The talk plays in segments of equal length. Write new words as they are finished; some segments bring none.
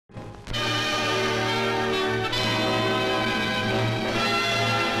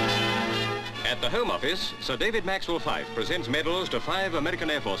At the Home Office, Sir David Maxwell-Fyfe presents medals to 5 American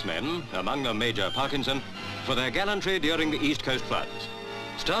Air Force men, among them Major Perkinson, for their gallantry during the East Coast floods.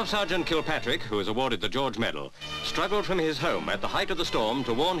 Staff Sergeant Kilpatrick, who is awarded the George Medal, struggled from his home at the height of the storm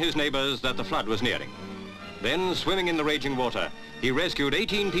to warn his neighbours that the flood was nearing. Then, swimming in the raging water, he rescued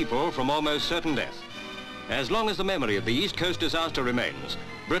 18 people from almost certain death. As long as the memory of the East Coast disaster remains,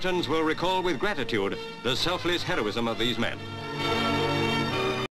 Britons will recall with gratitude the selfless heroism of these men.